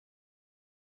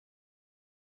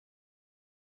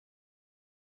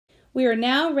We are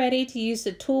now ready to use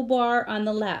the toolbar on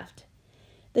the left.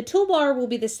 The toolbar will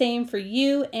be the same for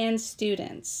you and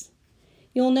students.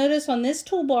 You'll notice on this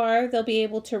toolbar they'll be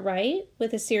able to write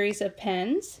with a series of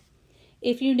pens.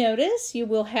 If you notice, you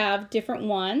will have different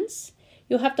ones.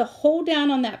 You'll have to hold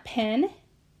down on that pen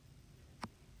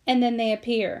and then they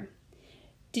appear.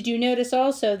 Did you notice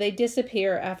also they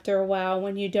disappear after a while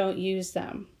when you don't use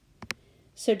them?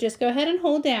 So just go ahead and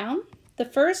hold down. The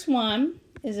first one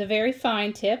is a very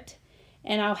fine tipped,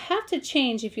 and I'll have to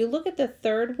change. If you look at the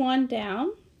third one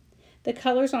down, the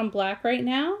color's on black right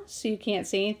now, so you can't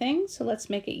see anything. So let's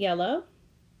make it yellow.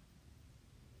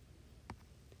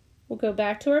 We'll go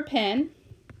back to our pen.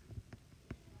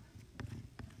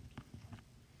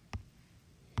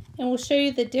 And we'll show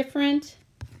you the different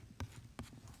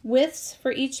widths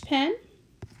for each pen.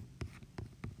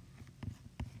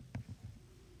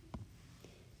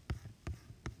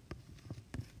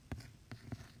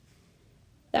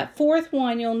 That fourth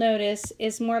one you'll notice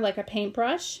is more like a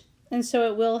paintbrush, and so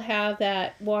it will have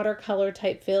that watercolor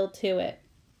type feel to it.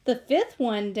 The fifth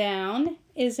one down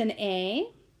is an A.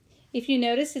 If you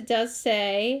notice, it does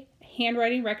say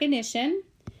handwriting recognition.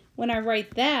 When I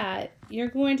write that, you're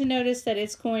going to notice that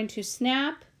it's going to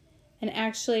snap and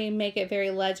actually make it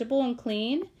very legible and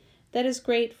clean. That is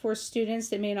great for students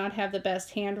that may not have the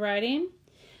best handwriting.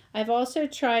 I've also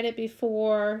tried it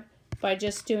before by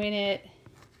just doing it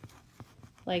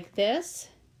like this,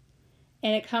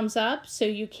 and it comes up, so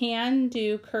you can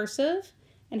do cursive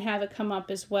and have it come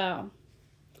up as well.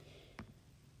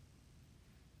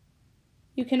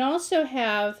 You can also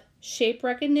have shape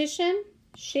recognition.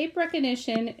 Shape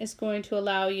recognition is going to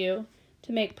allow you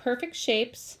to make perfect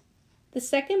shapes. The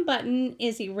second button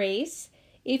is erase.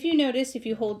 If you notice, if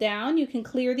you hold down, you can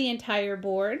clear the entire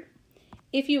board.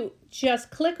 If you just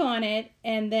click on it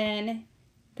and then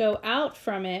go out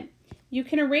from it, you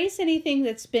can erase anything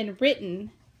that's been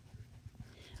written,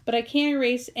 but I can't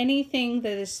erase anything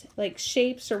that is like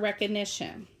shapes or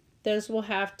recognition. Those will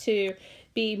have to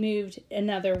be moved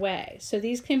another way. So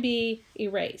these can be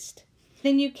erased.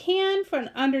 Then you can, from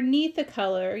underneath the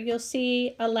color, you'll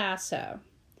see a lasso.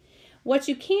 What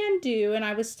you can do, and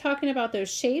I was talking about those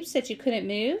shapes that you couldn't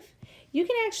move, you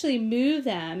can actually move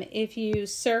them if you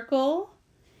circle,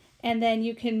 and then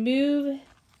you can move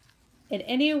it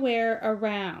anywhere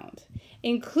around,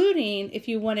 including if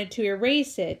you wanted to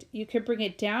erase it, you could bring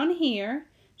it down here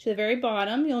to the very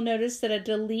bottom. You'll notice that a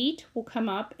delete will come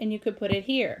up and you could put it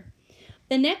here.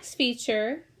 The next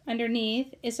feature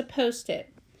underneath is a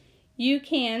post-it. You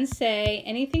can say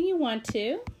anything you want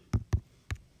to.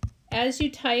 As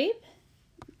you type,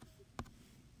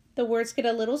 the words get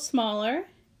a little smaller.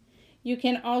 You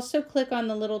can also click on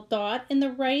the little dot in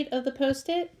the right of the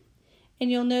post-it, and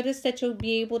you'll notice that you'll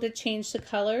be able to change the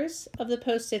colors of the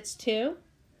post-its too.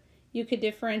 You could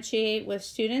differentiate with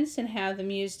students and have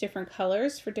them use different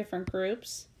colors for different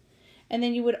groups. And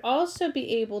then you would also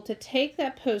be able to take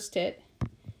that post-it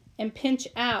and pinch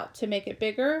out to make it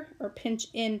bigger or pinch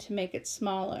in to make it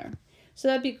smaller. So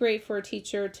that'd be great for a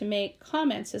teacher to make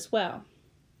comments as well.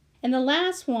 And the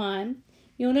last one,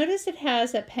 you'll notice it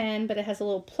has a pen, but it has a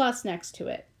little plus next to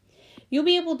it. You'll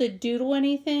be able to doodle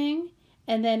anything,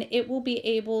 and then it will be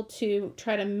able to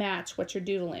try to match what you're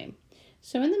doodling.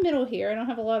 So in the middle here, I don't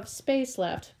have a lot of space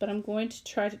left, but I'm going to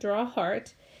try to draw a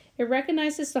heart. It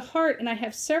recognizes the heart, and I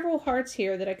have several hearts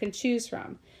here that I can choose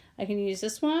from. I can use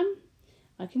this one,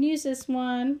 I can use this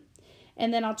one,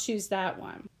 and then I'll choose that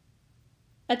one.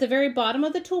 At the very bottom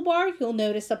of the toolbar, you'll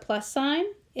notice a plus sign.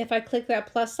 If I click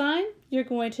that plus sign, you're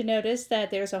going to notice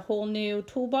that there's a whole new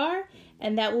toolbar,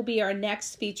 and that will be our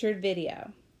next featured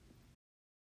video.